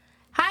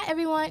Hi,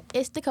 everyone.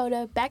 It's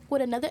Kota back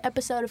with another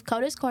episode of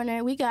Kota's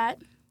Korner. We got...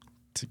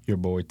 Your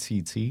boy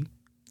TT.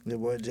 Your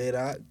boy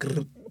J-Dot.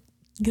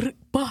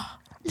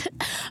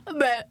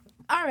 But,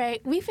 all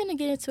right. We finna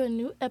get into a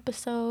new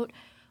episode.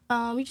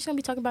 We just gonna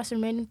be talking about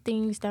some random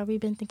things that we've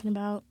been thinking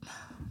about.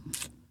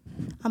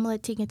 I'm gonna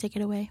let Tegan take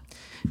it away.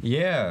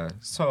 Yeah,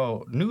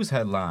 so news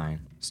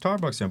headline.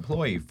 Starbucks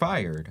employee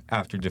fired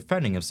after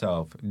defending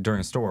himself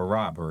during store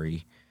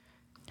robbery.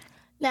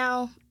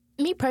 Now,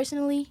 me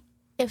personally,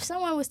 if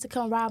someone was to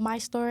come rob my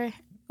store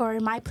or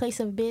my place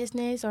of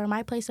business or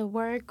my place of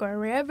work or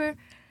wherever,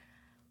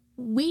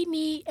 we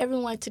need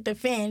everyone to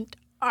defend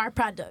our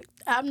product.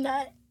 I'm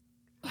not...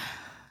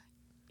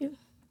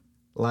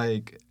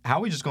 Like, how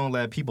we just gonna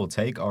let people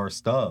take our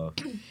stuff?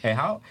 And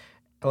how...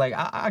 Like,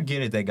 I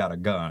get it, they got a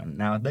gun.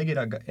 Now, if they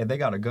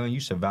got a gun, you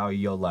should value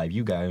your life.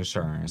 You got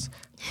insurance,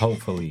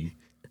 hopefully,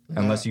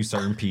 unless you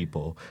certain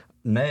people.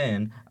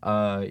 Then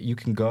you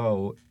can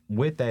go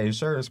with that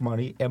insurance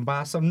money and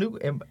buy some new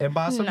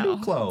new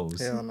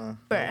clothes. Hell no.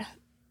 Bruh.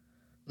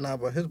 Nah,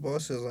 but his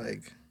boss is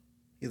like,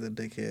 he's a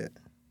dickhead.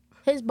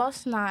 His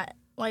boss not,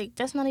 like,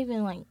 that's not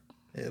even, like...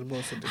 Yeah, the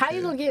boss is a dickhead. How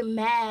you gonna get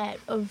mad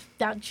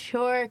about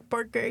your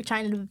worker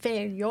trying to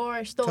defend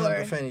your store? Trying to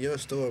defend your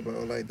store,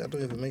 bro. Like, that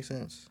don't even make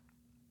sense.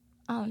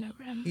 I don't know,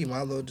 bro. He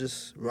might as well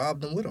just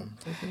rob them with him.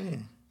 What you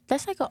mean?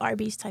 That's like an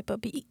Arby's type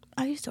of beat.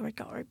 I used to work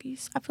at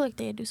Arby's. I feel like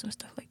they'd do some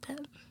stuff like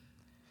that.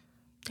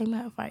 They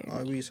might have fired me.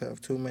 Arby's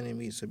have too many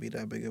meats to be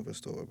that big of a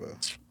store, bro.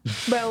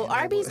 Bro,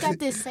 Arby's got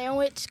this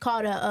sandwich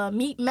called a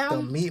meat The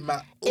mountain. meat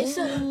mountain. It's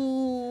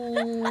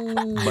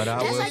But I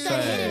That's would like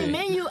a hidden say,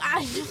 menu.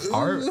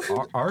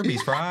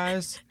 Arby's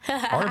fries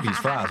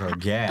are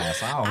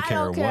gas. I don't care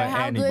I don't care what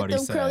how anybody good them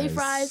says. curly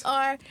fries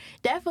are.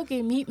 That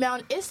fucking meat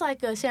mountain, it's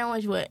like a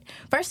sandwich with,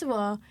 first of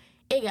all,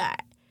 it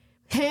got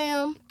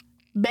ham,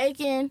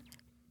 bacon,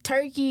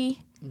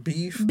 turkey,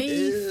 Beef.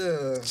 beef,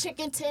 Yeah.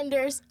 chicken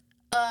tenders.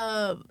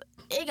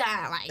 It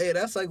got like, Hey,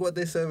 that's like what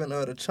they serve in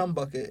the chum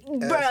bucket.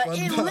 bro,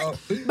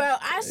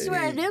 I swear,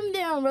 Hey. them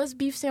damn roast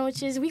beef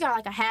sandwiches, we got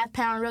like a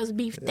half-pound roast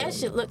beef. That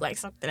shit look like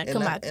something that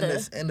come out and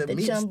the the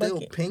meat chum still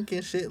bucket. pink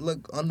and shit,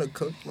 look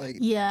undercooked. Like,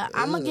 Yeah,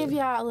 I'm gonna ugh. give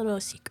y'all a little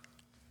secret.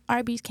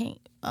 Arby's can't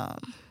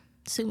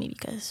sue me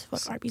because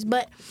fuck Arby's,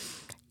 but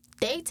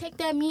they take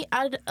that meat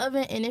out of the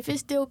oven, and if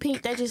it's still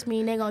pink, that just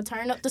mean they gonna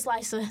turn up the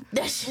slicer.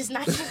 That's just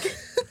not good.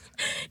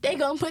 They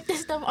gonna put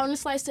this stuff on the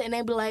slicer, and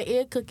they be like,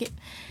 "Yeah, cook it."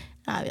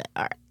 I'll be like,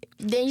 all right.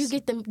 Then you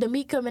get the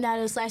meat coming out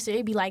of the slicer,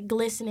 it be like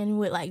glistening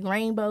with like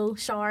rainbow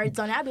shards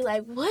on it. I'd be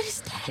like, what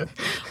is that?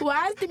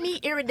 Why is the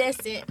meat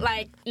iridescent?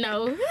 Like,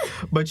 no.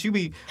 But you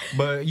be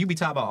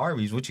talking about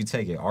Arby's. What you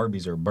take it?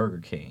 Arby's or Burger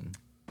King?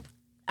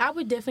 I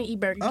would definitely eat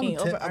Burger King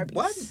over Arby's.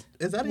 What?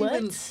 Is that What?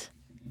 even...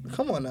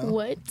 Come on now.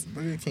 What?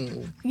 Burger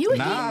King. You would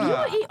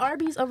Nah. eat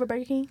Arby's over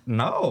Burger King?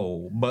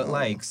 No, but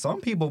like some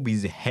people be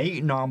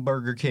hating on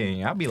Burger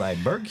King. I'd be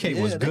like, Burger King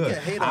Yeah, was they good.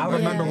 can hate on I Burger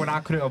remember King. when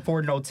I couldn't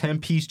afford no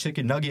 10-piece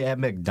chicken nugget at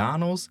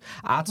McDonald's.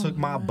 I took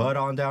my butt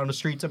on down the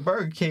street to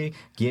Burger King.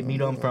 Get me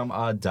them from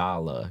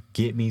 $1.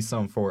 Get me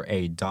some for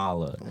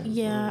 $1.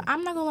 Yeah,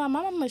 I'm not gonna lie.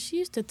 My mama, she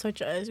used to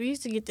torture us. We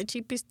used to get the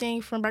cheapest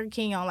thing from Burger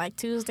King on like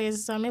Tuesdays or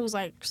something. It was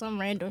like some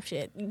random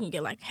shit. You can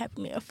get like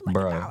Happy Meal for like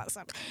 $1 or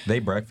something. They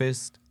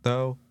breakfast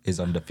though is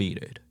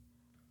undefeated.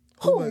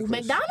 Who? breakfast?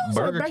 McDonald's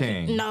or Burger Burger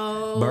King.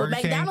 No, Burger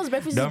McDonald's King,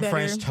 breakfast them is better.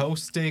 French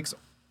toast sticks.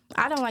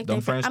 I don't like them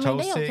them French I mean,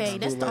 toast they okay.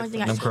 sticks. That's the only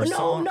thing I Them should.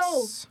 No,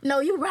 croissants. no,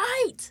 you're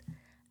right.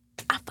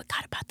 I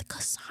forgot about the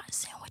croissant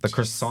sandwiches. The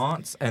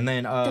croissants, and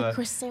then The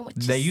croissant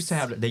sandwiches. they used to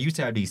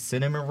have these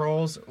cinnamon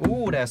rolls.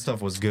 Ooh, that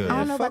stuff was good. I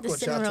don't know about Fuck the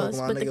what y'all cinnamon rolls, talking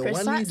about, but the nigga.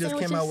 croissant Wendy's just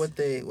came out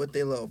sandwiches- with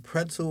their little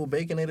pretzel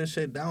baconator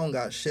shit. That don't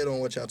got shit on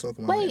what y'all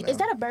talking about. Wait, right is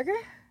now. that a burger?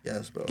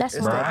 Yes, bro. That's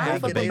it's fine. Bro, I I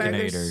had the fuck with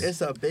burgers. baconator.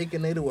 It's a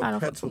baconator I don't with fuck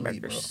pretzel with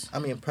meat, bro. burgers. I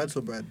mean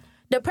pretzel bread.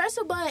 The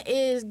pretzel bun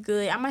is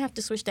good. I might have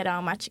to switch that out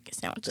on my chicken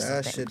sandwich or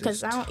That something shit because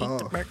is I don't eat the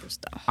tough. burgers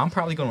though. I'm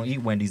probably gonna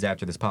eat Wendy's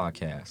after this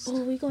podcast.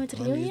 Oh, we going to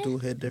the Wendy's union? do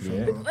hit different,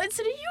 Yeah. bro. Going to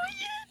the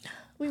union?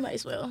 We might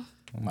as well.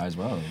 Might as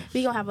well.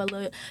 We gonna have a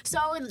little. So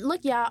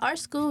look, y'all. Our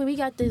school, we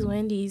got this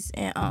Wendy's,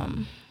 and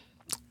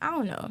I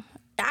don't know.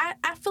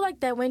 I feel like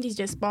that Wendy's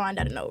just spawned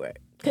out of nowhere.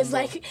 Cause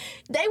like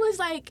they was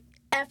like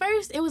at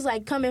first it was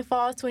like coming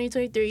fall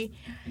 2023,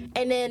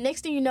 and then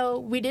next thing you know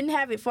we didn't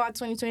have it fall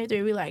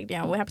 2023. We like,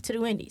 damn, what happened to the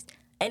Wendy's?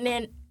 And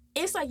then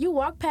it's like you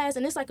walk past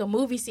and it's like a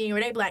movie scene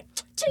where they be like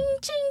ching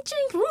ching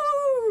ching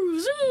woo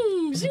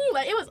zoom zoom,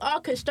 like it was all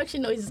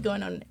construction noises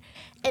going on there.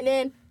 And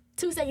then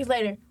 2 seconds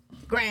later,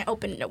 grand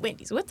opening of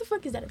Wendy's. What the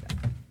fuck is that about?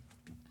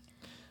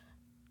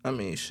 I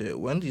mean, shit.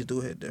 Wendy's do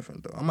hit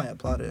different though. I might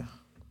apply there.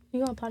 You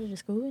gonna apply to the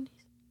school Wendy's?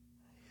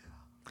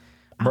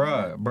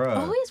 Bruh.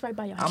 Oh, it's right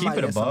by your I house. Keep might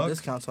it a get some buck.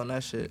 discounts on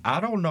that shit. I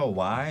don't know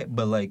why,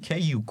 but like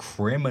KU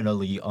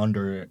criminally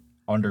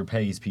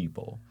underpays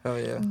people. Hell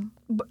yeah.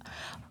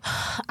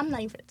 I'm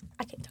not even.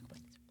 I can't talk about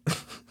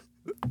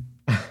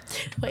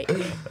this. Wait,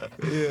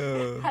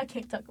 Yeah. I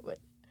can't talk about it.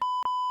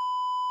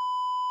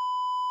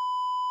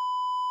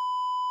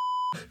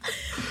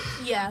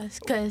 Yeah,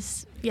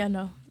 because,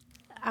 no.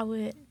 I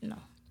would, no.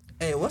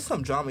 Hey, what's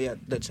some drama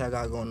that y'all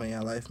got going on in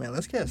your life, man?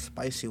 Let's get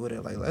spicy with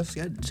it. Like, let's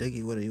get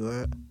jiggy with it. You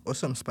heard? What's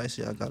something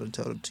spicy I gotta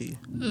tell the tea?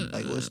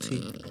 Like, what's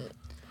tea?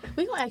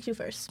 We gonna ask you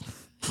first.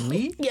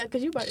 Me? Yeah,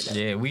 because you brought it up.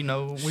 Yeah, we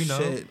know.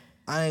 Shit,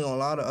 I ain't gonna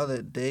lie. The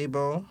other day,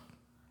 bro,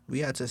 we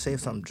had to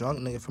save some drunk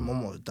nigga from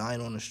almost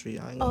dying on the street.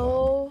 I ain't gonna lie.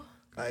 Oh,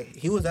 Like,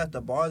 he was at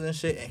the bars and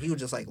shit, and he was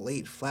just, like,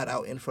 laid flat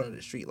out in front of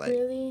the street. Like,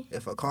 really?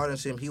 if a car didn't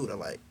see him, he would have,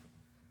 like,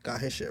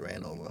 got his shit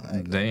ran over. I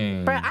ain't gonna-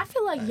 Dang. Bro, I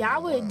feel like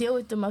y'all would deal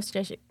with the most of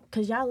that shit.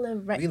 Because y'all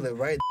live right... We live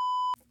right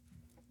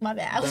My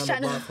bad. I was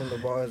down trying the block to... from the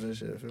bars and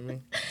shit, for me.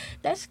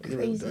 That's We live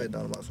crazy. right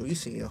down the block. So we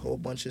see a whole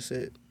bunch of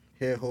shit,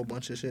 hear a whole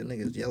bunch of shit,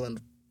 niggas yelling,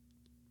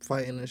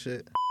 fighting and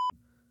shit.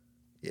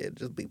 Yeah,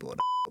 just bleep all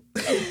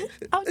that.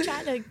 I'm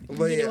trying to...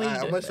 But get yeah, away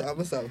I'm with it.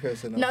 gonna stop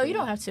cursing. No, you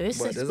don't have to. It's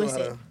But there's a lot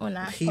explicit of when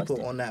I people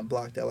post it. on that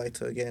block that like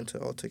to get into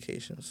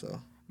altercations,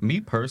 so. Me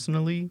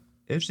personally,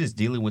 it's just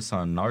dealing with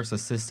some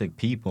narcissistic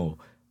people.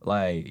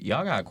 Like,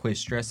 y'all gotta quit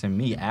stressing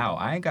me out.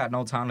 I ain't got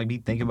no time to be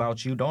thinking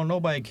about you. Don't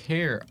nobody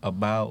care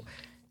about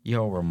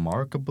your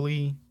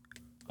remarkably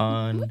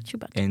What you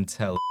about to...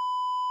 unintelligent.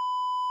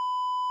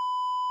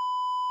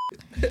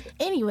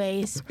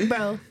 Anyways,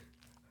 bro,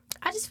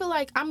 I just feel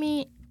like, I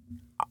mean,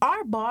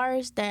 our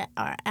bars that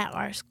are at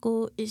our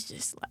school is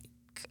just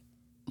like,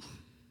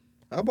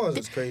 Our bars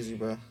is crazy,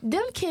 bro.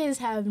 them kids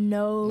have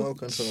no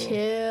control.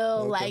 chill,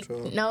 No like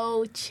control.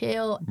 no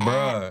chill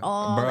Bruh, at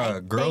all. bruh,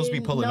 Like, girls they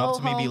be pulling no up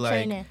to me, be home like,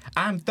 training.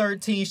 I'm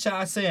 13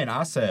 shots in.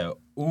 I said,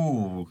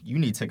 ooh, you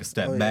need to take a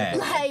step Oh, yeah. back.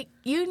 Like,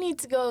 you need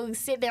to go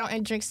sit down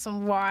and drink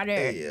some water.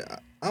 Hey, yeah.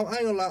 I ain't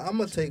gonna lie, I'm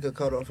gonna take a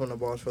cut off from the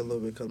bars for a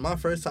little bit, because my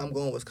first time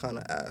going was kind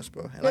of ass,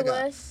 bro. And It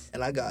was?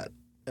 I got, you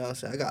know what I'm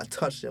saying, I got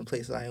touched in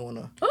places I ain't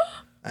wanna.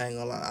 I ain't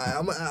gonna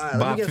lie. Let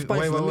By me get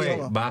spicy. Let me- hold wait.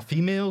 on. By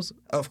females?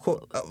 Of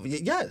course.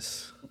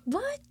 Yes.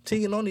 What?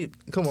 Tegan, don't need.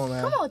 Come on,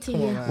 man. Come on,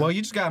 Tegan. man. Well,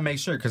 you just gotta make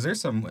sure, because there's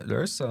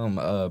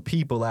some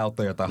people out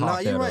there at the Nah,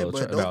 hawk you're that'll, right,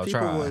 but that'll those people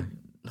try. would.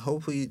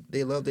 Hopefully,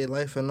 they love their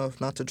life enough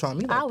not to try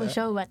me like I that. was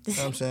sure about this.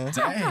 You know what I'm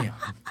saying?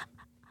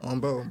 Damn.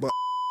 Bro, but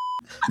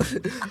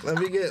let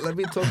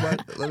me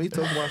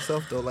talk about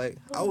myself though. Like,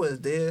 I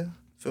was there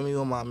for me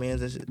with my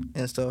mans and shit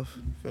and stuff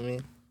for me,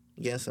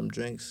 getting some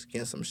drinks,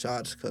 getting some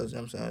shots, cause you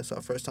know what I'm saying, it's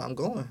our first time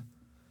going.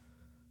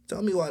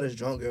 Tell me why this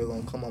drunk girl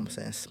gonna come up and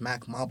saying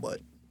smack my butt.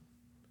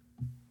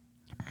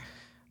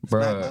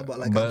 Smack my Bruh, butt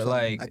like but I'm something.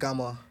 like, Like I'm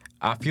a.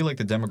 I feel like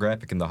the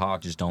demographic in the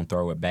hawk just don't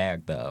throw it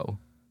back, though.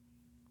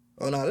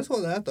 Oh no, this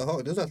wasn't at the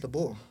Hawk. This was at the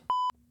Bull.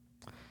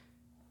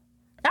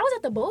 That was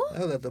at the bull?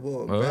 That was at the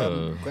Bull.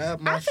 Ugh.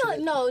 Grab my I feel shit. like,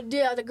 no,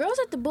 yeah, the girls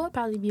at the bull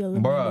probably be a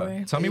little more.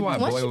 Bruh, tell me why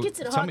Once boy. you get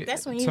to the tell hawk, me,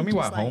 that's when you tell me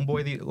why just like-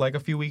 homeboy like a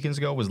few weekends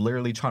ago was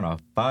literally trying to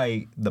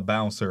fight the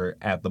bouncer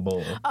at the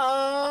bull.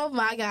 Oh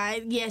my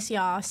God, yes,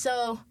 y'all.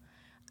 So,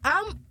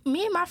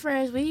 me and my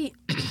friends, we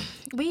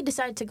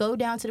decided to go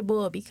down to the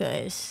bull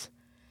because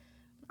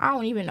I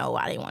don't even know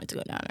why they wanted to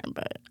go down there,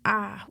 but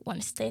I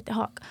want to stay at the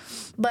Hawk.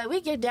 But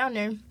we get down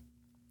there,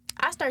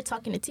 I start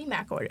talking to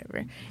T-Mac or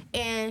whatever,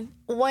 and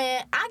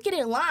when I get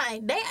in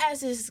line, they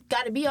asses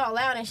got to be all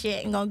loud and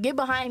shit and gonna get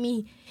behind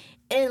me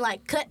and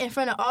like cut in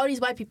front of all these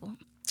white people.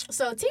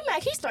 So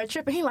T-Mac, he started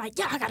tripping. He like,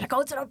 yeah, I gotta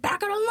go to the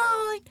back of the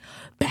line.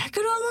 Back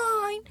of the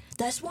line.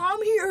 That's why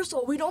I'm here,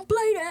 so we don't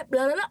play that,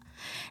 blah, blah, blah.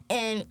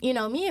 And, you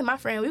know, me and my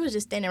friend, we was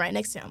just standing right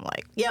next to him.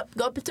 Like, yep,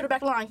 go up to the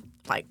back of the line.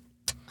 Like,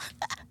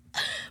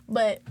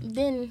 but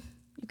then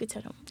you could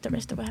tell them the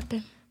rest of what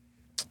happened.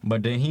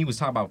 But then he was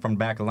talking about from the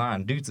back of the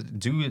line.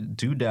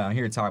 Dude down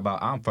here talking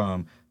about I'm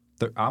from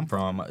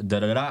da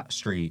da da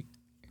street.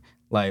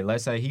 Like,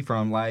 let's say he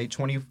from like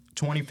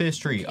 25th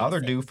Street. Other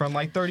dude from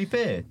like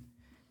 35th.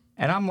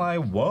 And I'm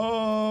like,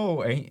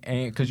 whoa,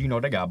 and because you know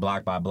they got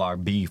block by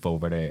block beef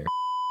over there.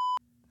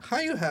 How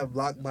you have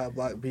block by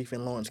block beef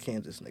in Lawrence,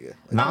 Kansas, nigga?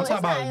 Now Oh, I'm it's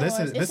talking not about in this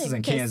Lawrence, is it's in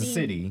in Kansas KC.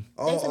 City.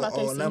 It's about Oh,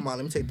 KC. never mind.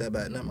 Let me take that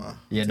back. Never mind.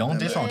 Yeah, don't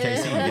diss on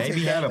KC. They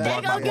be having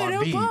block by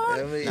block beef.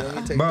 Let me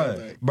take that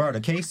back. Bruh,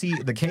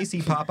 the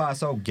KC Popeye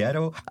so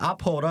ghetto. I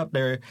pulled up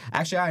there.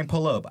 Actually, I didn't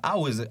pull up.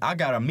 I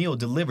got a meal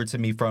delivered to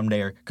me from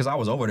there because I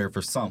was over there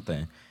for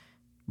something.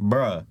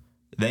 Bruh,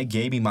 they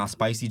gave me my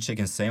spicy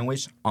chicken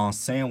sandwich on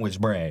sandwich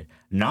bread,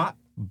 not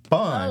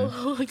bun,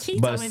 Oh, he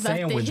but told me about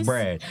sandwich this.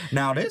 bread.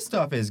 Now this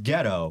stuff is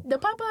ghetto. The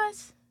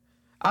Popeyes?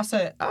 I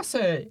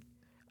said,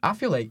 I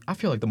feel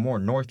like the more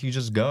north you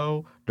just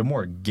go, the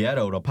more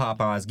ghetto the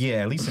Popeyes get.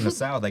 At least in the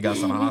South, they got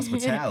some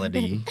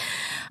hospitality.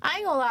 I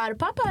ain't gonna lie, the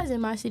Popeyes in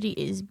my city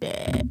is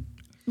bad.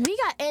 We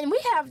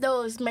have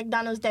those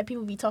McDonald's that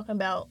people be talking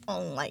about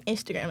on like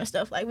Instagram and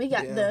stuff. Like we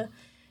got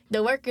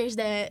the workers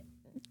that,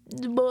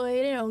 boy,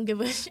 they don't give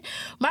a shit.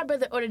 My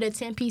brother ordered a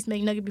 10-piece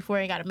McNugget before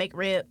he got a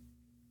McRib.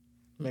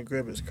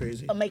 McRib is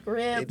crazy. A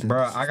McRib.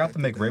 Bruh, I got the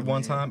McRib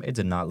one time. It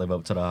did not live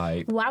up to the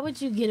hype. Why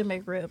would you get a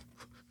McRib?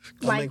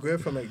 Like,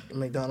 McRib from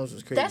McDonald's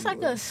is crazy. that's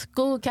like a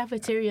school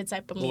cafeteria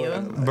type of meal.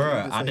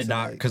 Bruh, I did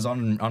not, because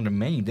on the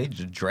menu, they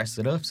just dress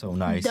it up so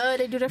nice. Duh,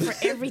 they do that for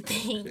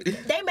everything.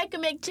 They make a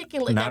McChicken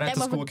look Not like at that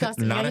the school, motherfucker cost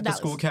 $1 not million. at the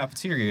school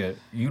cafeteria.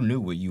 You knew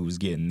what you was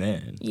getting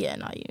then. Yeah,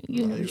 no,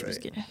 you knew what you was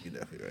Right. getting. You're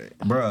definitely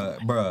right.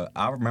 Bruh,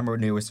 I remember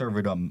when they were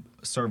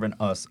serving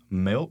us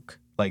milk,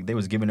 like they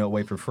was giving it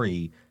away for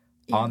free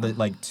on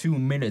the 2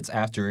 minutes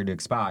after it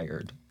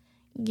expired.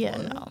 Yeah,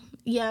 no.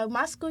 Yeah,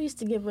 my school used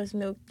to give us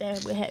milk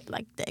that would have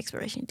like the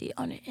expiration date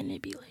on it, and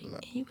it'd be like,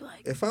 and you'd be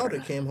like, If I would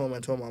have bruh. came home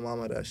and told my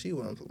mama that, she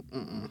wouldn't.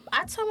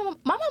 I told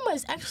my mama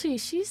is actually,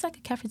 she's like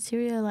a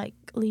cafeteria like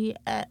lead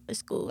at a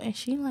school, and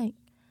she like,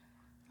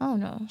 I don't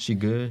know. She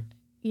good?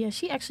 Yeah,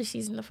 she actually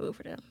seasoned the food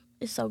for them.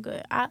 It's so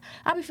good. I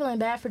be feeling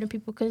bad for them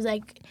people because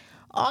like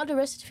all the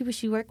rest of the people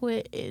she work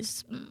with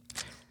is.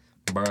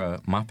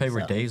 Bruh, my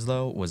favorite So. days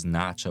though was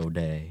nacho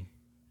day.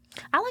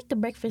 I like the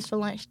breakfast for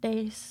lunch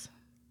days.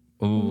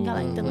 Ooh. Got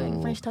like the like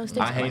French toast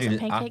sticks I or like hated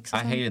some it. pancakes. or I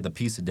something. hated the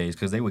pizza days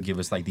because they would give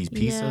us like these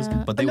pizzas,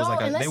 Yeah. but they was No,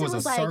 like unless there was it a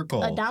was, like,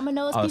 circle. a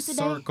Domino's a pizza day.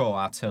 circle,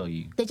 I tell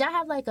you. Did y'all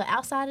have like an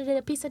outside of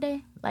the pizza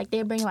day? Like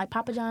they bring like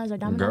Papa John's or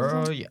Domino's? or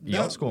Girl, something?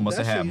 your school must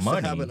have had That money.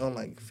 shit used to happen on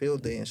like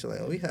field day and shit.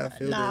 Like we have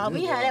field Nah, day.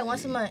 we had that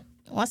once a month.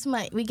 Once a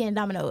month, we getting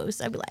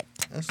Domino's. I'd be like,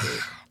 That's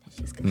it.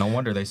 No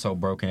wonder they so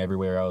broken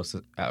everywhere else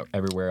out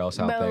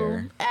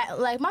there.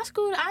 Like my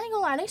school, I ain't gonna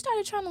lie, they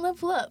started trying to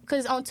level up.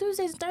 Cause on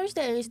Tuesdays and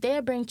Thursdays,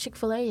 they'll bring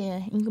Chick-fil-A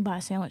in. You can buy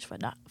a sandwich for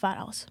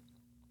 $5.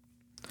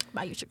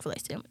 Buy your Chick-fil-A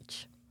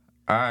sandwich.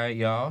 All right,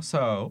 y'all.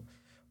 So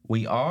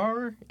we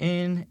are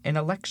in an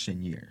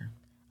election year.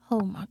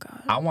 Oh my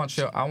God. I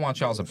want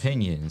y'all's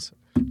opinions.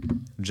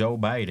 Joe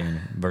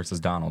Biden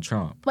versus Donald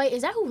Trump. Wait,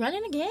 is that who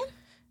running again?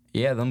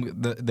 Yeah,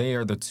 they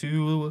are the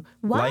two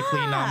likely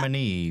Why?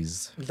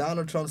 nominees.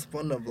 Donald Trump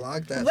spun the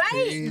block. That's Right?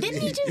 crazy. Didn't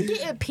he just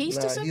get impeached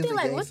or Nah, something? he's a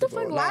Like, what the gangster,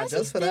 fuck? bro. Why Nah, is he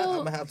just for that, I'm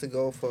still? gonna have to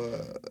go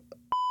for.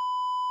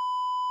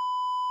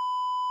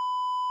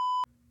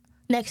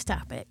 Next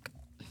topic.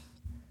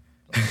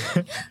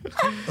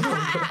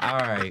 All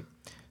right.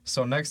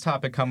 So next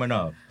topic coming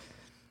up.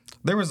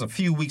 There was a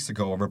few weeks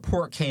ago a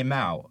report came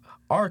out.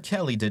 R.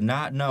 Kelly did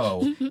not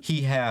know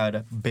he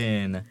had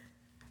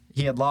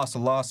lost a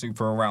lawsuit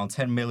for around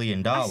 $10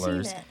 million I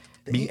seen that.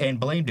 and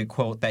blamed it,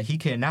 quote, that he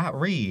cannot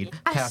read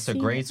I past a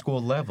seen grade it.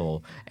 school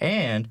level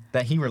and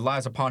that he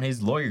relies upon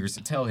his lawyers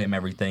to tell him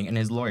everything, and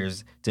his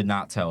lawyers did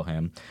not tell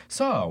him.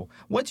 So,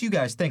 what do you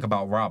guys think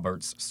about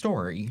Robert's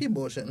story? He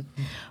bullshitting.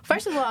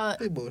 First of all,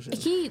 He bullshitting.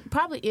 he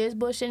probably is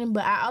bullshitting,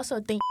 but I also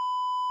think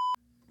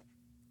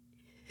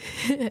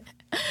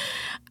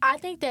I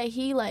think that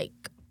he like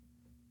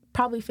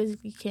probably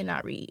physically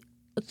cannot read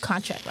a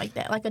contract like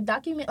that, like a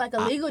document, like a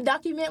legal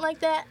document like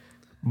that.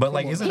 But,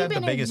 like, Come on. isn't He that the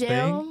been in biggest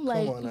jail, thing?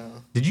 like Come on now.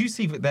 Did you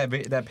see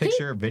that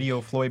picture, video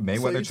of Floyd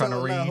Mayweather trying to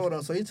read? Nah, hold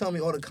on. So you tell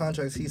me all the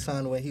contracts he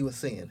signed when he was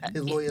singing.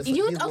 His lawyers.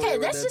 You his lawyer okay?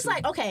 read That's that just too.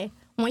 like okay.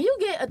 When you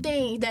get a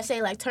thing that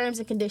say like terms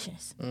and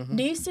conditions, Mm-hmm.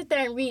 do you sit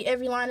there and read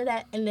every line of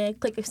that and then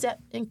click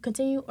accept and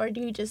continue, or do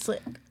you just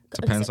click?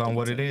 Depends accept on and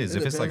what it continue? is. It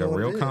if it's like a depends on what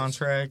real it is.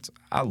 contract,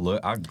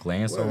 I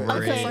glance Word. over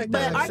Okay, it. like but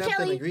that R. accept and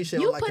Kelly, agree shit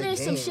you on, like, put a in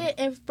some game. shit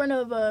in front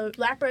of a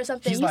rapper or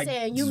something. He's You like,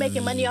 saying you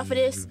making money off of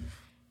this.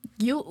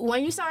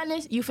 When you sign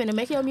this, you finna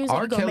make your music.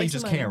 R. you gonna Kelly make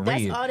some just money. can't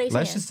That's read. all they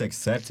Let's saying. just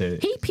accept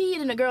it. He peed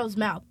in a girl's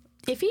mouth.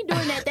 If he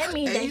doing that, that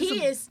means that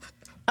he is.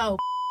 Oh,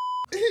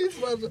 He's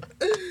supposed to-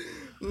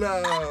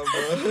 Nah, bro.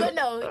 but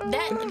no,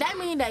 that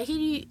means that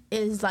he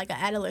is like an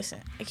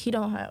adolescent. Like he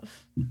don't have.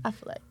 I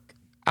feel like.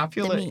 I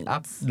feel the like means.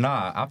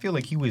 I feel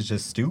like he was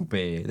just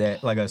stupid.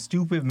 That like a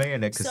stupid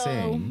man that could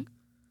sing.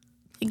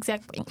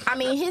 Exactly. I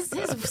mean, his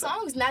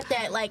song's not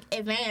that like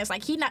advanced.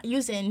 Like he not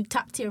using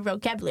top tier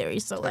vocabulary.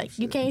 So like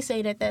you can't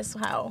say that that's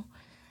how.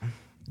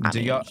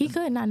 He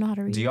could not know how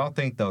to read. Do y'all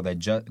think though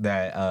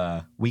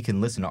that we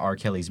can listen to R.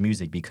 Kelly's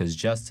music because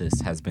justice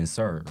has been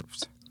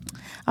served?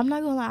 I'm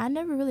not gonna lie. I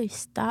never really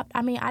stopped.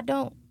 I mean, I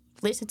don't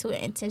listen to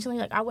it intentionally.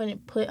 Like I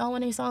wouldn't put on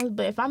one of his songs.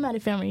 But if I'm at a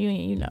family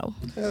reunion, you know.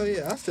 Hell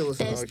yeah, I still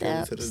listen to R.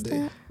 Kelly to this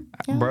day.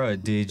 Yeah.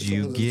 Bruh, did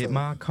you songs are get tough.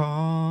 my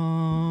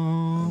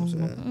call?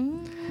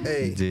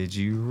 Hey, Did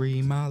you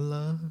read my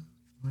love?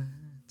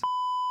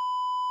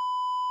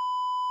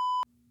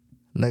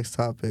 next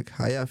topic.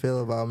 How y'all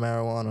feel about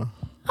marijuana?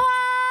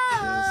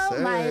 Oh,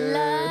 Yes, my sir.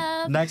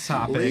 love. Next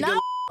topic. Legal-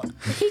 No,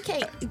 he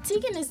can't.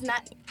 Tegan is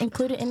not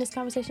included in this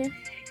conversation.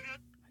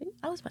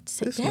 I was about to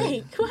say, This dang,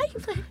 man. why you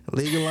playing?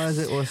 Legalize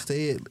it or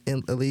stay it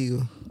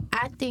illegal?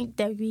 I think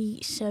that we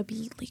should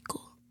be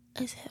legal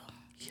as hell.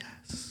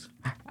 Yes.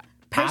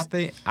 I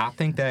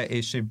think that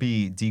it should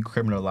be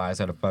decriminalized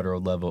at a federal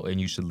level, and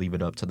you should leave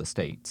it up to the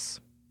states.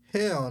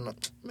 Hell no,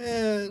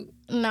 man.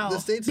 No, The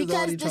states is because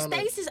already the tryna-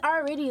 states is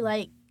already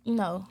like,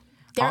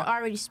 they're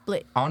already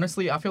split.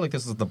 Honestly, I feel like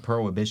this is the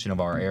prohibition of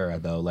our era,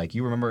 though. Like,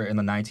 you remember in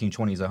the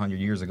 1920s, 100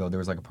 years ago, there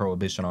was like a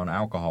prohibition on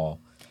alcohol.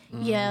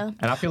 Yeah.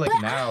 And I feel like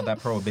But now that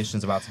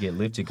prohibition's about to get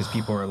lifted because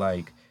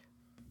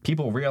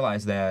people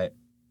realize that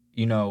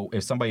you know,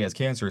 if somebody has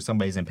cancer or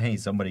somebody's in pain,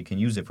 somebody can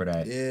use it for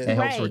that. Yeah. It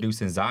helps Right.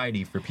 reduce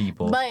anxiety for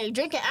people. But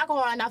drinking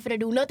alcohol not finna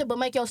do nothing but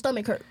make your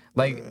stomach hurt.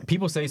 Like,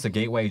 people say it's a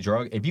gateway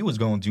drug. If you was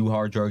going to do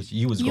hard drugs,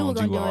 you was going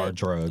to do hard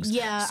drugs.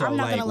 Yeah, so, I'm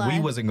not like, gonna lie. we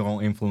wasn't going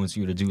to influence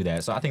you to do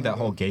that. So I think that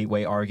whole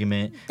gateway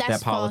argument That's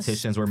that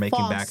politicians were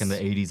making back in the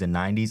false. 80s and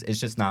 90s, it's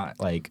just not,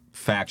 like,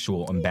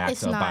 factual and backed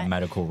It's up by not.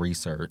 medical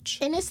research.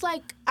 And it's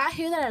like, I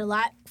hear that a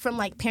lot from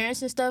like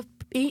parents and stuff.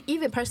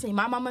 Even personally,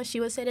 my mama, she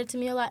would say that to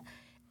me a lot.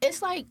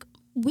 It's like,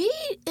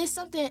 weed is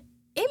something,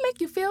 it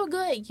make you feel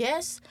good,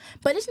 yes,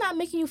 but it's not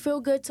making you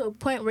feel good to a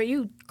point where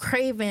you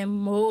craving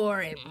more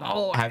and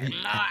more.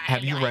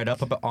 Have you read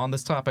up on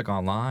this topic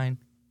online?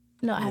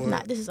 No, I have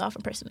not. This is all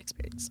from personal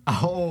experience.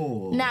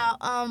 Oh. Now,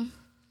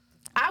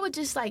 I would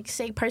just like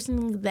say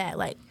personally that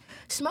like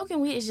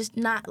smoking weed is just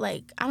not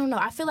like, I don't know.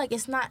 I feel like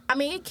it's not, I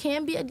mean, it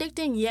can be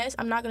addicting. Yes,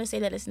 I'm not going to say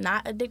that it's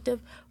not addictive,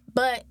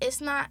 but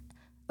it's not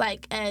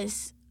like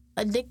as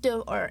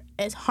addictive or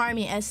as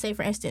harming as, say,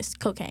 for instance,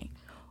 cocaine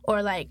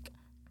or like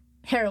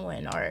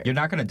heroin or You're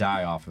not going to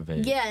die off of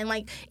it. yeah, and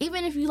like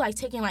even if you like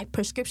taking like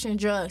prescription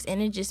drugs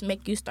and it just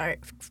make you start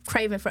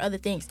craving for other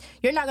things,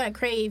 you're not gonna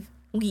crave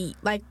weed.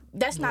 Like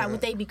that's not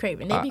what they be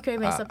craving. They be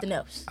craving something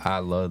else. I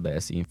love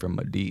that scene from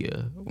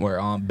Medea where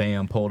Aunt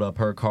Bam pulled up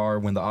her car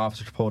when the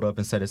officer pulled up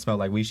and said it smelled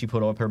like weed. She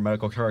pulled up her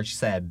medical card. She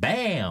said,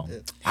 "Bam!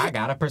 I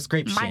got a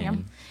prescription."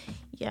 Bam.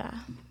 Yeah.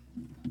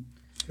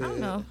 I don't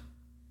know.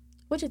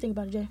 What you think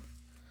about it, Jay?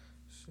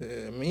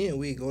 Shit, me and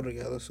we go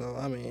together, so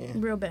I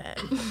mean, Real bad.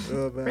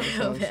 real bad. That's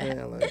what I'm bad.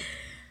 saying. Like,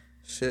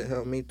 shit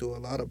helped me through a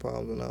lot of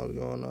problems when I was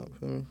growing up.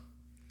 Feel me?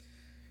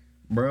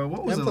 Bro,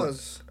 what was And it?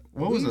 plus,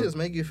 what was weed it? just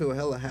make you feel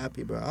hella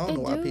happy, bro. I don't know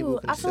why It people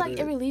do. I feel like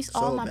consider it released so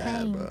all my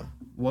bad, pain. bro.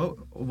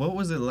 What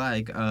was it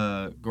like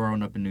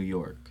growing up in New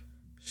York?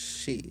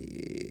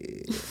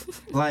 Shit.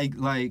 Like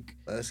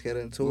Let's get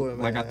into it, man.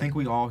 like I think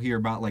we all hear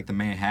about like the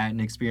Manhattan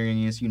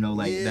experience, you know,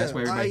 like that's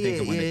what everybody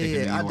think of when they think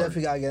of New I York.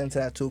 definitely gotta get into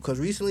that too, cause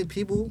recently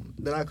people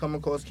that I come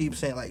across keep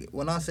saying like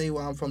when I say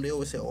where I'm from, they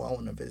always say, "Oh, I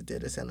want to visit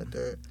this and the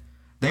third."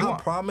 I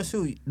promise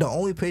you, the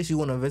only place you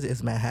want to visit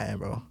is Manhattan,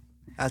 bro.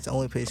 That's the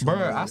only place. Bro,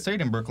 I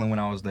stayed in Brooklyn when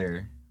I was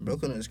there,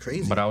 Brooklyn is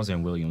crazy. but I was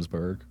in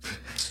Williamsburg.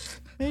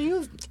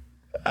 Man,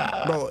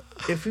 bro,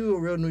 if you a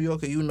real New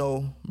Yorker, you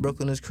know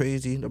Brooklyn is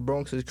crazy, the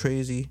Bronx is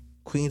crazy,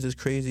 Queens is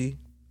crazy,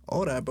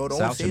 all that, bro. The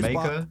South only safe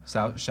Jamaica,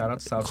 shout out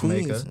to South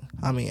Queens. Jamaica.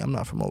 I mean, I'm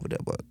not from over there,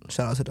 but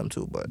shout out to them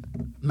too. But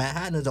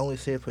Manhattan is the only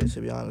safe place,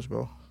 to be honest,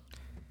 bro.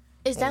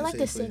 Is that Only like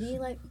the safe place. city?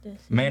 Like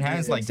this?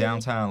 Manhattan's Yeah, like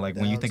downtown, like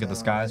when you think of the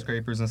Downtown,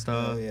 skyscrapers and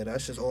stuff. Oh yeah,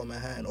 that's just all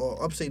Manhattan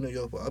or upstate New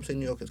York. But upstate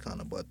New York is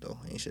kind of butt though.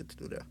 Ain't shit to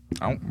do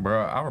there.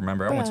 Bro, I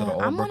remember I went to the Bruh,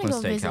 old I'm gonna Brooklyn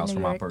go visit Steakhouse New for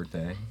my York.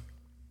 birthday.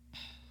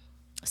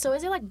 So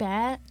is it like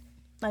bad?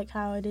 Like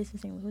how it is in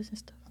St. Louis and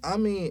stuff? I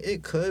mean,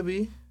 it could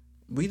be.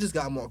 We just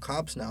got more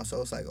cops now,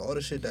 so it's like all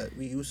the shit that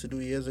we used to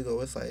do years ago.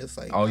 It's like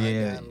Oh died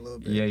yeah, down a little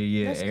bit.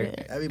 yeah. That's Eric,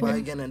 good.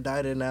 Everybody getting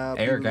indicted now.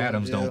 Eric people in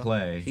Adams don't jail.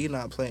 play. He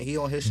not playing. He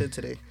on his shit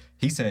today.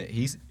 He said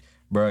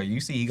bro, you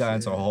see he got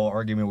into a whole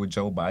argument with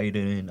Joe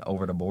Biden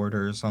over the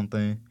border or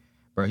something.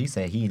 Bro, he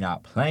said he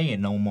not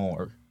playing no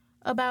more.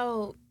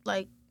 About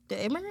like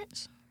the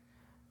immigrants?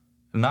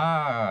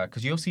 Nah,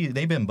 cause you'll see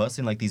they've been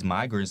busting like these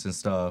migrants and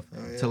stuff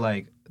to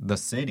like the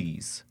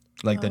cities,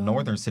 like the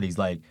northern cities,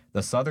 like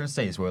the southern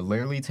states will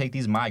literally take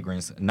these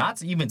migrants, not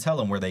to even tell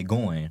them where they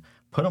going,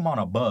 put them on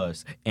a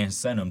bus and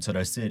send them to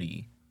the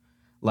city.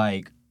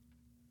 Like,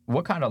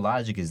 what kind of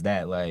logic is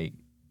that? Like,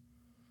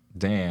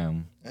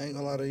 damn. I ain't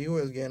gonna lie to you,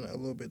 it's getting a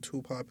little bit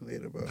too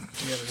populated, bro.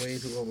 It's getting way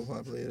too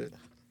overpopulated.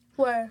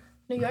 Where?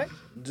 New York?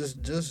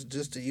 Just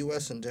the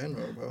U.S. in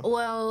general, bro.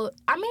 Well,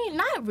 I mean,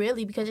 not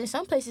really, because in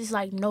some places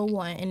like no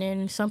one, and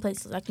then some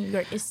places like New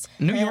York, it's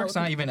New hell. York's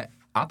not even.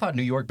 I thought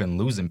New York been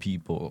losing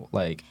people.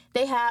 Like,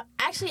 They have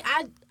actually.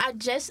 I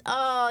just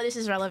this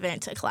is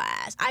relevant to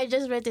class. I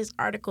just read this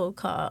article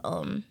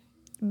called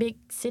 "Big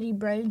City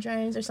Brain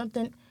Drains" or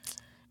something,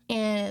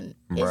 and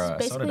Bruh, so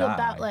it's basically did I.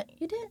 about like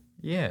you did.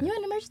 yeah, You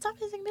in emergency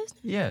talking business?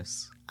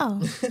 yes.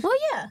 Oh, well,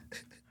 yeah.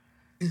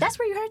 That's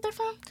where you heard that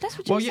from? That's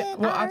what you Well, said? yeah.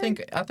 Well, I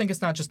heard? think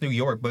it's not just New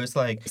York, but it's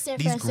like San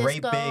these Francisco,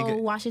 great big.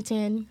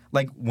 Washington.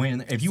 Like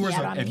when if you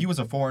Seattle, I mean. was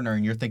a foreigner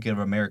and you're thinking of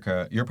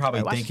America, you're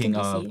probably thinking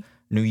Washington, of D.C.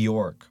 New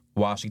York,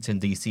 Washington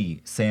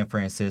D.C., San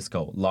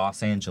Francisco,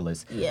 Los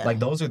Angeles. Yeah. Like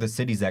those are the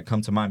cities that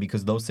come to mind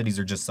because those cities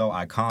are just so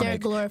They're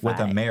iconic glorified. with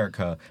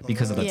America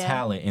because of the Yeah.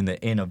 talent and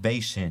the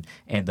innovation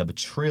and the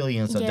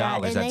trillions of Yeah,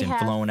 dollars and that's they been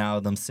have- flown out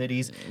of them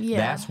cities. Yeah.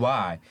 That's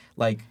why.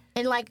 Like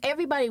And like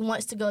everybody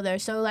wants to go there.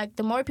 So like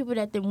the more people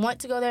that they want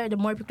to go there, the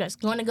more people that's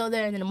going to go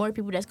there, and then the more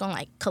people that's going to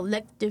like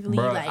collectively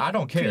Bro, like I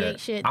don't care. create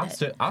shit.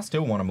 I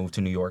still want to move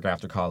to New York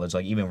after college.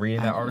 Like even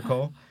reading that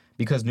article,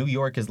 because New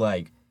York is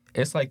like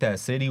it's like that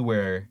city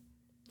where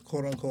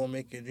Quote unquote,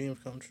 make your dreams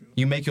come true.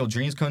 you make your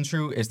dreams come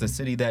true. It's the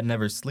city that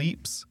never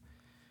sleeps,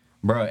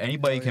 bro.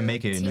 Anybody can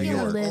make it in New You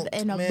York. live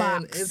in a man,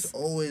 box. it's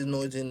always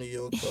noisy in New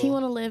York, bro. You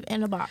want to live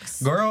in a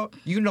box. Girl,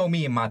 you know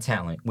me and my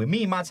talent. With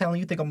me and my talent,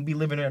 you think I'm gonna be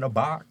living in a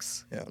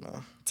box? Hell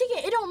no.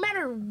 Tika, it don't matter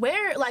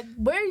matter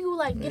where you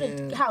like get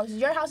a house.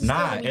 Your house is still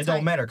Nah, gonna be it tight.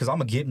 don't matter because I'm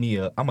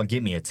gonna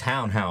get me a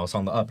townhouse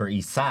on the Upper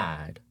East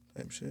Side.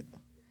 Type shit.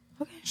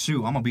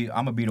 Shoot, I'm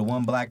gonna be the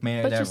one black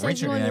man But you that's said richer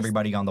you than wanna-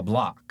 everybody on the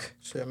block.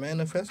 Shit,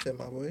 manifest it,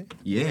 my boy.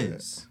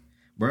 Yes.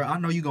 Bro, I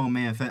know you gonna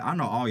manifest. I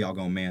know all y'all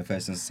gonna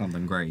manifest into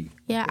something great.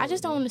 Yeah, I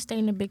just don't want to stay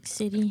in a big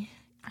city.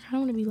 I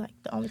don't want to be like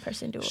the only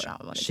person doing what I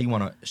want to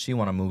do. She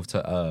wanna move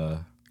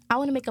to I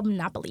want to make a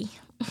monopoly.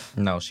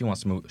 no, she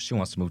wants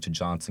to move to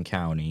Johnson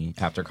County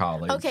after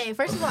college. Okay,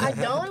 first of all, I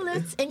don't want to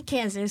live in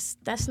Kansas.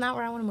 That's not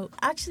where I want to move.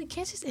 Actually,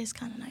 Kansas is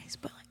kind of nice,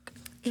 but like,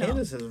 no.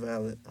 Kansas is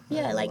valid.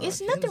 Yeah, like it's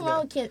nothing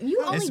wrong with Kansas.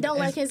 You only don't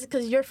like Kansas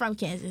because you're from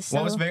Kansas.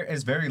 So. Well,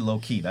 it's very low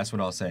key. That's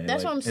what I'll say.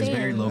 That's what I'm It's very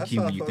saying. low That's key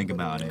what when I you fuck think with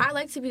about it. it. I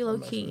like to be low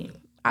key.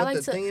 I But like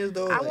the to. thing is,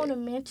 though, I like, want a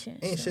mansion.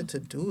 Ain't so. shit to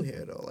do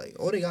here though. Like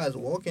all they got is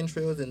walking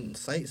trails and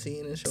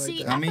sightseeing and shit See,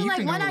 like that. I mean, feel you like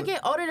can when go I to-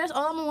 get older, that's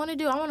all I'm gonna want to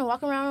do. I want to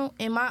walk around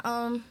in my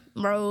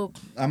robe.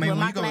 I mean, with when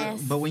my you go,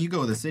 glass. but when you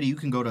go to the city, you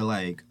can go to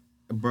like,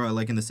 bro,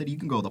 like in the city, you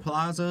can go to the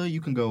Plaza, you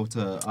can go to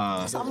So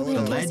I'm the gonna be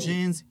in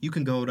Legends, you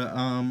can go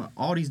to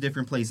all these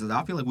different places.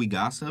 I feel like we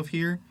got stuff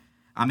here.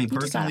 I mean, You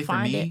just gotta personally for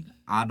find me,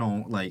 I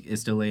don't like it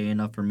still ain't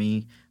enough for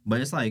me. But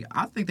it's like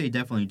I think they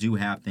definitely do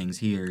have things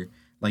here.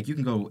 Like you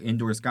can go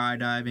indoor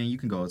skydiving, you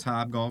can go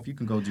Top Golf, you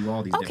can go do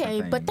all these different Okay,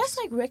 things. but that's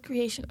like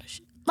recreational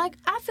shit. Like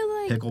I feel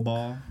like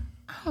pickleball.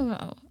 I don't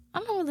know. I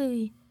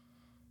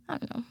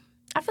don't know.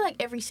 I feel like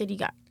every city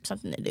got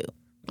something to do.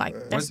 Like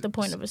that's What's- the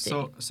point of a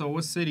city. So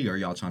what city are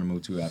y'all trying to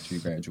move to after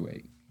you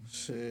graduate?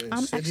 Shit,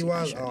 I'm city actually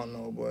wise, not sure. I don't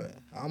know, but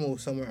I'll move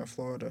somewhere in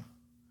Florida.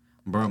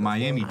 Bro,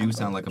 Miami do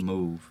sound like a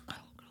move.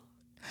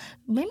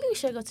 Maybe we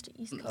should go to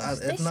the East Coast. Nah,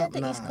 They it's said not-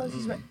 the East nah, Coast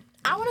is right.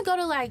 I want to go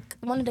to like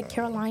one of the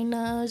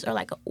Carolinas or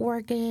like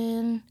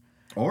Oregon,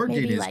 Oregon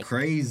Maybe, is like,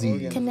 crazy.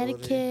 Oregon.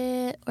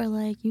 Connecticut, or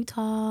like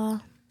Utah,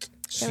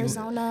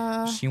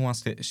 Arizona, She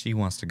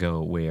wants to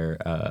go where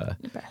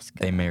Nebraska.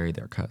 they marry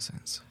their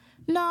cousins.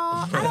 No,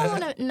 I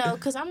don't want to. No,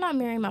 because I'm not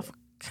marrying my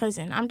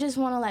cousin. I just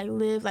want to like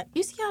live like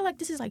you see how like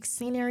this is like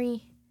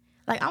scenery.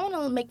 Like I want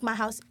to make my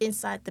house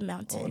inside the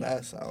mountain. Oh,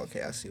 that's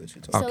okay. I see what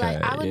you're talking. So Okay,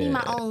 like I would need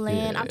my yeah, own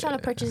land. I'm trying to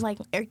yeah. purchase like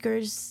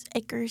acres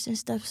and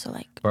stuff. So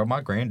like Bro,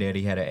 my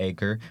granddaddy had an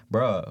acre.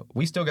 Bro,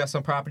 we still got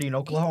some property in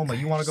Oklahoma.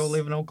 You want to go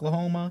live in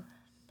Oklahoma?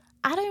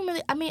 I didn't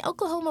really. I mean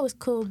Oklahoma was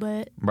cool,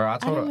 but Bro, I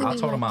told didn't him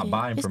really I'm like it.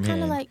 buying it's from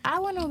kinda him. like I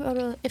want to go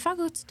to. If I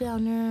go to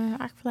down there,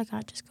 I feel like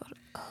I just go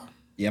to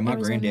Yeah, my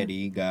Arizona.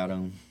 granddaddy got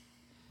him.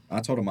 I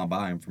told him I'm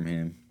buying from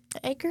him. the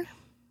acre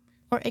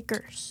or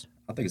acres.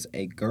 I think it's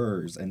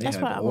acres, and they That's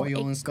what I have want.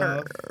 oil and stuff.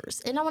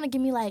 Acres. And I want to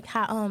give me like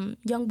how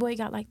young boy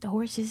got like the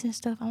horses and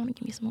stuff. I want to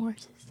give me some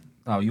horses.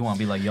 Oh, you want to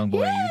be like young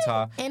boy in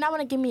Utah? And I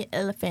want to give me an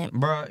elephant.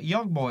 Bro,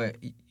 young boy,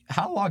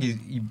 how long is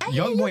I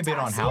young hate boy Utah. been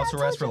on See, house I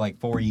arrest told for you. like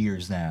 4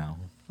 years now?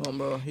 Oh,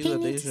 bro, he's He a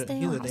needs to dangerous. stay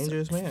He's on a house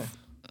dangerous man.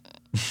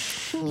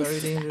 Very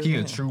dangerous. He a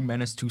man. true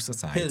menace to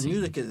society. His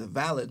music is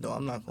valid though.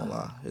 I'm not gonna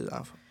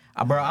lie.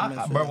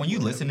 Bro, when you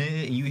listen to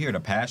it and you hear the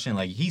passion,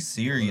 like he's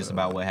serious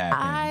about what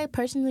happened. I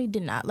personally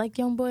did not like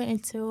young boy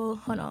until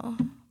hold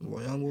on.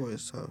 Boy, young boy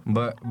is tough.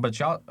 But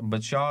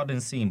y'all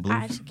didn't see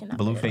I actually cannot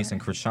Blueface believe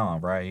and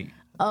Krishan, right?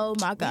 Oh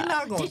my god!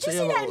 not gonna Did you see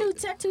tell- that new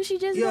tattoo she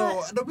just Yo,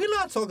 got? we're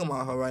not talking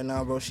about her right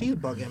now, bro. She's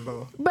bugging,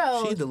 bro.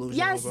 Bro, she's delusional,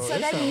 yes. bro. So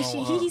There's that something means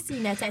wrong with he her.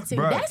 seen that tattoo.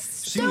 Bruh,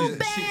 That's she so was,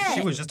 bad.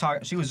 She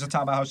was just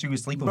talking about how she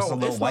was sleeping Bro, with some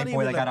little it's white not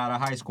boy even that got out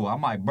of high school. I'm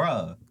like,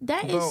 bruh.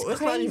 That is Bro, it's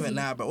crazy. not even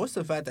that, bro. What's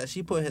the fact that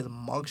she put his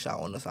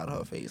mugshot on the side of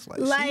her face?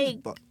 She's Like,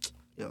 yo.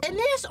 And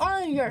it's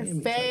on your Let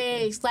me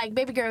face. Like,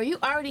 baby girl, you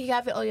already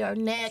have it on your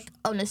neck,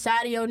 on the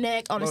side of your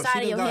neck, on the Bro, side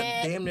she of your done got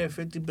head. damn near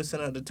 50%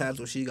 of the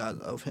tattoo she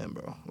got of him,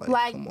 bro.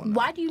 Like, come on now.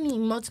 why do you need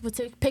multiple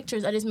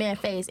pictures of this man's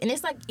face? And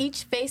it's like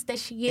each face that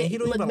she And gets he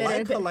don't look even better. like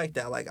and her better. like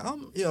that. Like, oh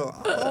my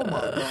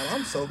god,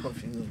 I'm so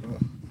confused, bro.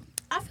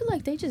 I feel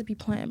like they just be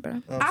playing,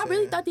 bro. I'm I really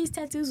saying. thought these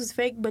tattoos was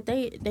fake, but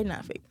they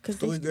not fake. Cause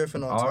Stewie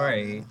Griffin on All top.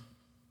 right. man.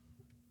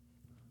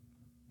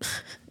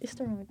 it's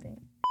the wrong thing.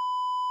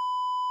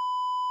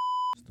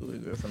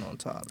 Stewie Griffin on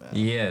top, man.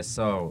 Yeah,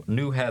 so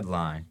new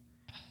headline.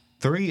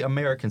 3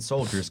 American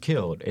soldiers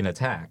killed in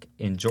attack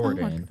in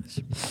Jordan.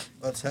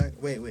 Attack.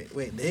 Wait.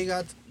 They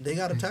got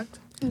attacked.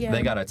 Yeah.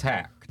 They got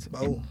attacked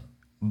Oh,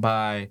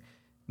 by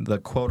the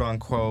quote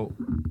unquote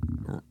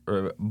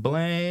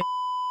blank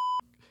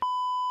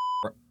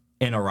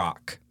in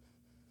Iraq.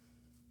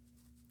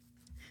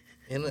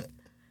 in a,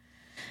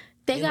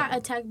 They got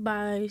attacked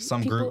by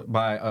Some people group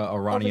by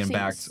Iranian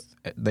backed. overseas.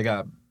 They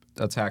got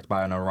attacked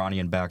by an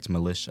Iranian backed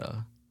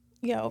militia.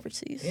 Yeah,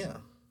 overseas. yeah.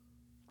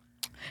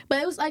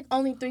 But it was like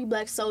only 3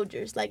 black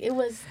soldiers. Like it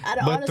was out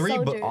of all But the 3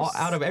 soldiers.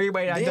 out of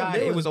everybody that Damn, died,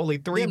 they it was- was only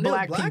 3 damn, they was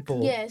black black?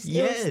 people. Yes,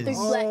 it was 3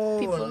 black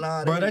people.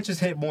 Nah, Bro, that just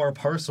hit more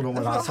personal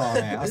when I saw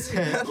that. I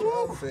said, That's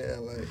what I'm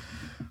saying. Like,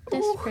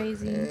 That's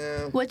crazy.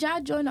 yeah. Would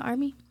y'all join the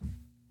army?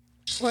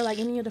 Or like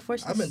any of the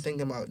forces? I've been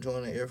thinking about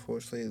joining the Air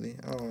Force lately.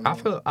 I don't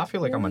know. I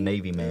feel like I'm a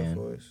Navy Air man.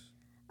 Force.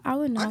 I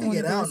would not I can want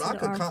to get go out. to I the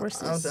could. armed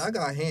Honestly, forces. I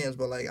got hands,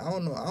 but like I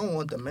don't know. I don't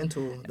want the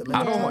mental. The I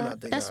mental don't part want-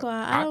 that they That's got.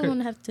 why I I don't could- want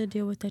to have to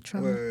deal with that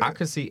trauma. Word. I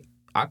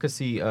could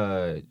see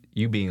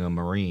you being a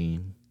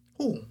Marine.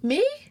 Who?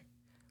 Me?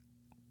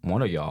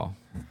 One of y'all.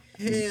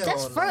 Hell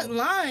That's no. front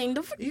line.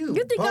 You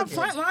You think I'm bugging.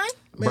 front line?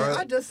 Man, Bruh.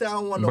 I just said I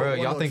don't want no. Bro,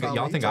 want y'all no think trauma.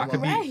 y'all You think I talking could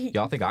about- be Right.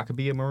 y'all think I could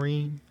be a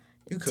Marine?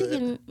 You could.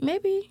 Thinking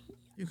maybe.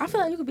 You I could.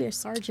 feel like you could be a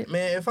sergeant.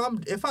 Man,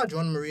 if I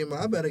join the Marine, bro,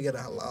 I better get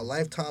a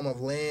lifetime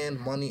of land,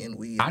 money, and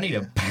weed. I need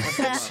a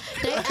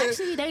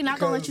They not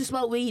gonna let you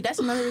smoke weed. That's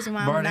another reason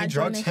why Bro, I'm they not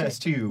drug joining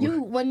test shit.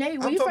 you. When I'm you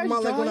talking first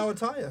about like when I join,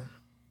 retire.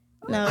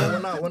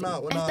 no. When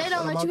If they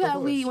don't when let I'm you out have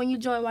the weed course. when you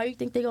join, why you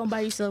think they gonna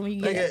buy you some when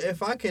you get Nigga, it?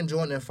 if I can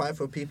join and fight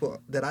for people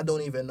that I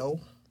don't even know,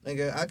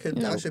 nigga, I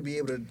No. should be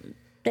able to.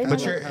 They But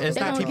gonna- you're- it's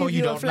they not gonna people give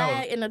you a don't know.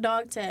 flag and a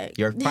dog tag.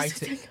 You're That's-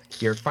 fighting.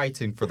 You're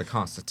fighting for the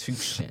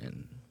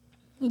Constitution.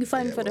 You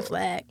fighting Yeah, for the well,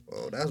 flag.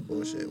 Well, that's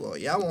bullshit. Well,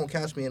 y'all won't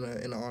catch me in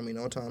the army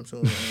no time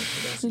soon. Man.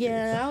 That's the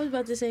Yeah, case. I was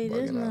about to say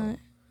this. Bugging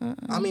Not.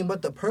 I mean,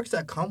 but the perks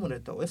that come with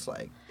it though, it's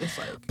like.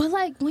 But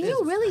like when you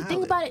It's really think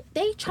valid. about it,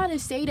 they try to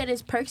say that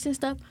it's perks and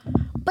stuff,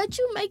 but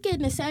you make it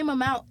in the same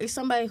amount as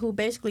somebody who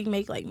basically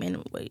make like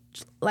minimum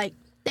wage. Like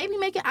they be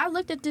making. I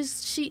looked at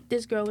this sheet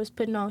this girl was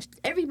putting on.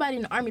 Everybody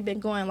in the army been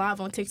going live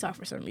on TikTok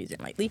for some reason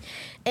lately,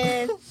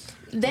 and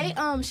they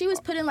she was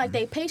putting like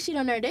they pay sheet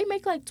on there. They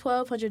make like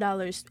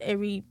 $1,200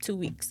 every 2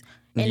 weeks.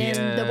 And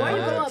then the more you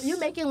go up, Yes. you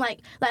making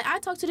like I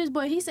talked to this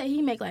boy. He said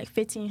he make like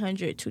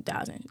 1,500,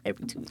 2,000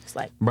 every 2 weeks.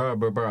 Like Bro.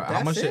 How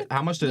That's much? it?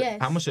 How much did Yes.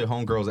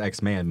 homegirl's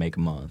ex-man make a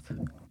month?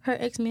 her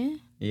ex man.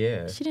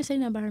 Yeah, She didn't say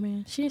nothing about her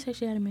man. She didn't say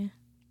she had a man.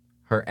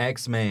 her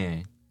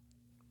ex-man.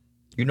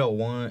 You know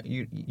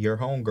your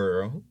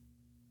homegirl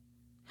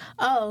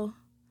Oh.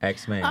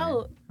 ex-man. Oh,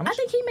 How I much-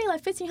 think he made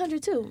like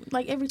 1,500 too,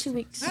 like every 2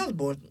 weeks. That's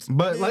bullshit.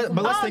 But let's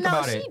Oh think no,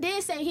 about she it.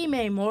 did say he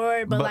made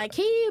more, but But- like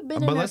he been.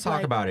 But in let's there for, talk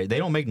like, about it. They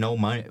don't make no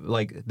money.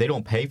 Like they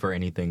don't pay for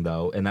anything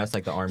though, and that's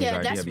like the army's Yeah,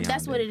 idea that's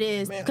behind what it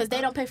is Man, because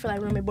they don't pay for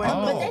like room and board.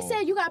 But they Oh.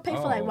 said you gotta pay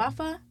for like Oh.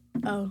 Wi-Fi.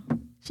 Oh,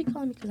 she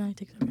calling me because I ain't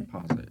take her.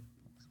 Pause it.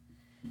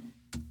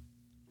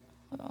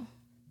 Hold on.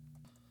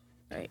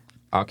 Right.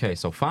 Okay,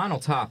 so final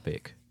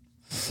topic.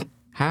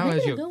 How Make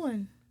has it a your good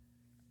one.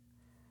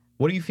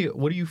 What do you feel?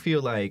 What do you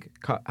feel like?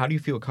 How do you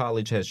feel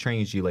college has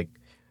changed you? Like,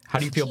 how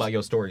do you feel about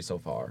your story so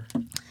far?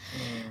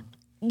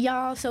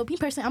 Y'all, so me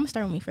personally, I'm gonna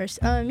start with me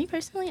first. Me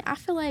personally, I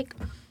feel like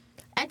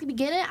at the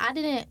beginning,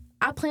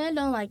 I planned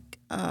on like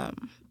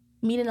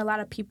meeting a lot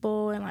of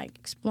people and like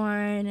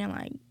exploring and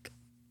like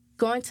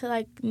going to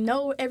like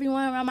know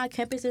everyone around my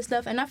campus and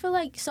stuff. And I feel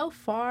like so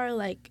far,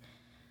 like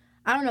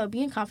I don't know,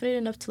 being confident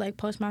enough to like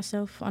post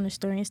myself on the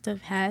story and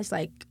stuff has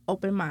like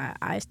opened my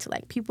eyes to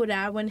like people that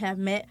I wouldn't have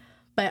met.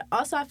 But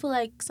also, I feel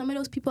like some of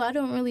those people I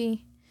don't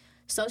really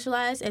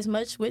socialize as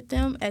much with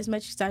them as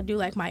much as I do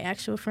like my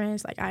actual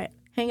friends. Like I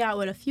hang out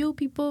with a few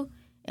people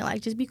and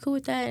like just be cool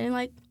with that. And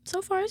like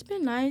so far it's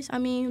been nice. I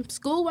mean,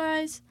 school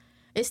wise,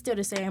 it's still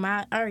the same.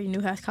 I already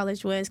knew how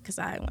college was because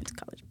I went to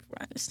college before.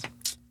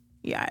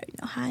 I already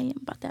know how I am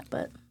about that.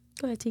 But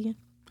go ahead, Tegan.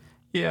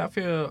 Yeah,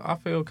 I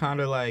feel kind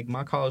of like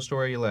my college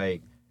story.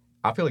 Like,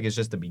 I feel like it's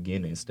just the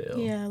beginning still.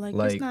 Yeah, like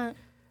it's not.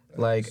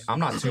 Like I'm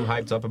not too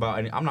hyped up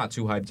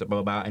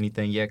about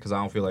anything yet because I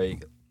don't feel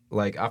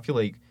like I feel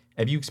like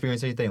if you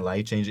experience anything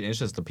life changing, it's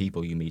just the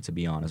people you meet. To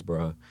be honest,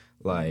 bro,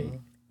 like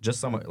just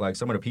some of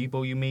the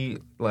people you meet,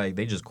 like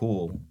they just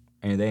cool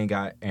and they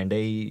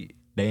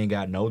ain't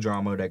got no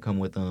drama that come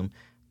with them.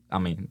 I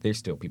mean, there's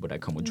still people that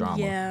come with drama.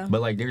 Yeah.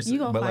 But like You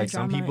gonna find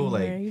some drama people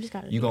anywhere. like You just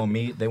gotta you do gonna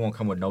meet, they won't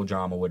come with no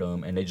drama with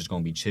them, and they just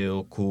gonna be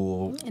chill,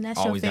 cool, And that's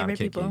your always down to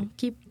favorite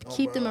kick people. it.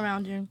 Keep them bro.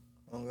 around you.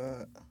 Oh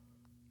God.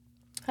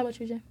 How about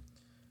you, Jay?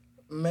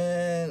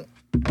 Man,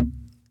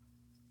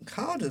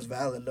 college is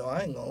valid though.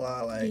 I ain't gonna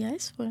lie. Like Yeah,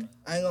 it's fun.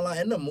 I ain't gonna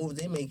lie. In the movies,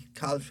 they make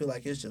college feel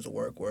like it's just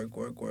work.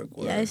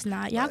 Yeah, it's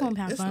not. Y'all gonna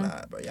have it's fun. It's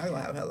not, bro. Y'all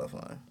gonna have hella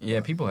fun.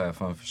 Yeah, people have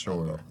fun for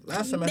sure.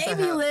 Last semester,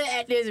 They be lit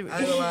at this. I ain't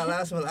gonna lie.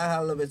 Last semester, I had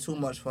a little bit too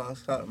much fun.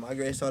 My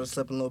grades started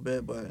slipping a little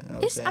bit, but you know what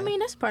I'm It's. saying? I mean,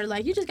 that's part of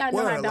like you just gotta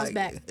know how to bounce like,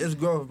 back It's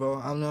growth, bro.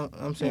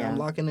 I'm saying I'm Yeah.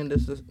 locking in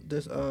this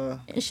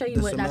and show you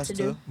this what not to semester.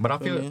 do. But I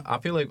Feel me?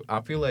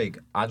 feel like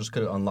I just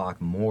could have unlocked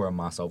more of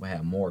myself and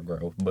had more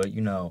growth. But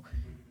you know,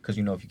 because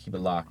you know if you keep it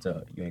locked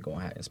up, you ain't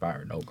gonna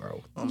inspire no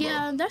growth.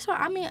 Yeah, that's why.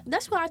 I mean,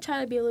 that's why I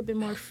try to be a little bit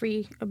more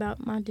free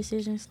about my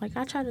decisions. Like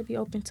I try to be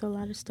open to a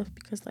lot of stuff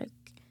because like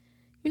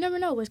you never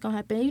know what's gonna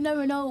happen. You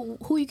never know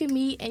who you can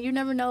meet, and you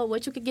never know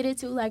what you could get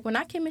into. Like when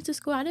I came into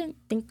school, I didn't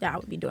think that I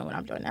would be doing what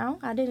I'm doing now.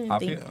 I didn't I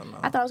think. feel-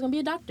 I thought I was gonna be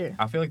a doctor.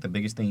 I feel like the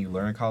biggest thing you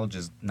learn in college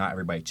is not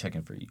everybody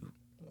checking for you.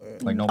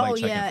 Like nobody Oh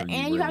checking yeah, for you.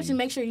 and you have really. to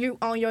make sure you're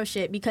on your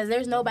shit because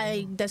there's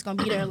nobody that's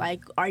gonna be there.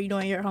 Like, are you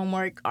doing your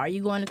homework? Are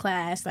you going to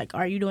class? Like,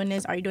 are you doing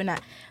this? Are you doing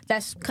that?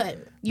 That's cut.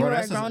 You Bro, are a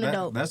that's grown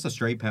adult. That's a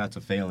straight path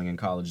to failing in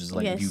college. Is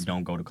like if Yes. you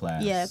don't go to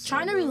class. Yeah,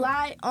 trying to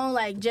rely on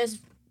like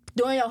just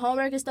doing your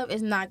homework and stuff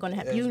is not gonna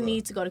happen. Yes, You bro.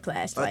 need to go to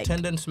class. Like,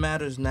 Attendance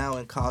matters now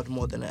in college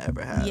more than it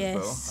ever has,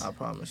 Yes. bro. I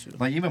promise you.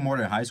 Like even more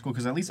than high school,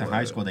 because at least in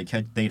high school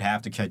they'd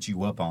have to catch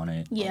you up on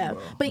it. yeah,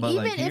 bro. but But,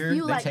 even like, here, if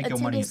you they like take your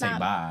money and attendance say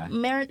bye.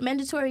 not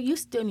mandatory, you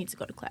still need to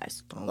go to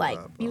class. Oh, Like,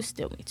 God, bro. you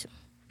still need to.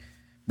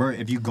 Bro,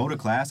 if you go to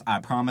class, I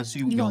promise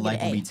you, You your gonna get life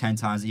an will A. be 10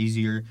 times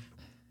easier.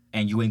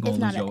 And you ain't gonna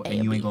It's lose not an A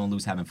and you or ain't B. gonna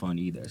lose having fun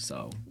either.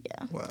 So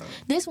Yeah. Wow.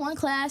 This one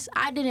class,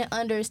 I didn't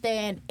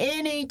understand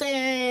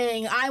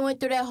anything. I went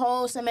through that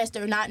whole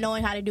semester not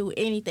knowing how to do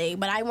anything,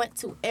 but I went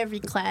to every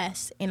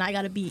class and I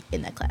got to be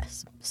in that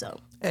class. So,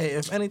 Hey,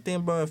 if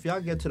anything, bro, if y'all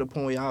get to the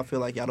point where y'all feel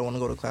like y'all don't want to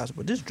go to class,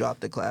 but just drop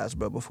the class,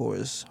 bro, before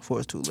it's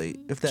too late.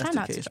 If that's Try the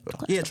not to case, drop bro. the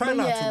class. Yeah, try But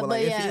not yeah, to. But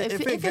like, but yeah, if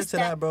if it it's gets to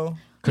that- that, bro,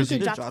 you can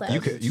just drop drop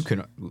class. that. you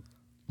can.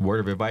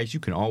 Word of advice: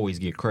 you can always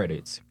get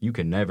credits. You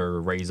can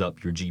never raise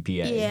up your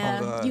GPA. yeah,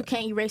 God. you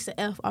can't erase the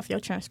F off your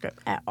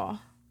transcript at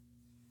all.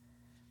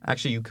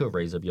 Actually, you could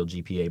raise up your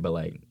GPA, but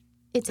like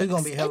It takes,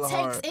 gonna be hella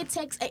hard. It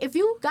takes, if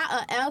you got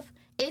a F,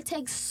 it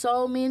takes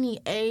so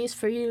many A's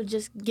for you to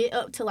just get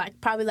up to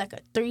like probably like a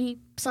 3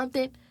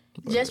 something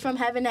just from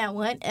having that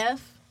one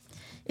F.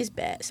 It's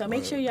bad. So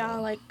make sure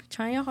y'all like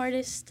try your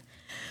hardest.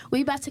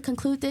 We about to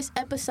conclude this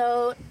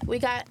episode. We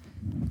got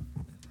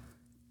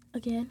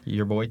again.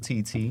 your boy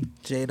TT.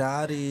 J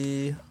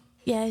Dottie.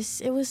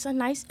 Yes, it was a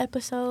nice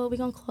episode. We're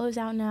gonna close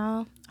out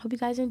now. Hope you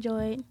guys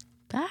enjoyed.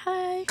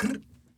 Bye.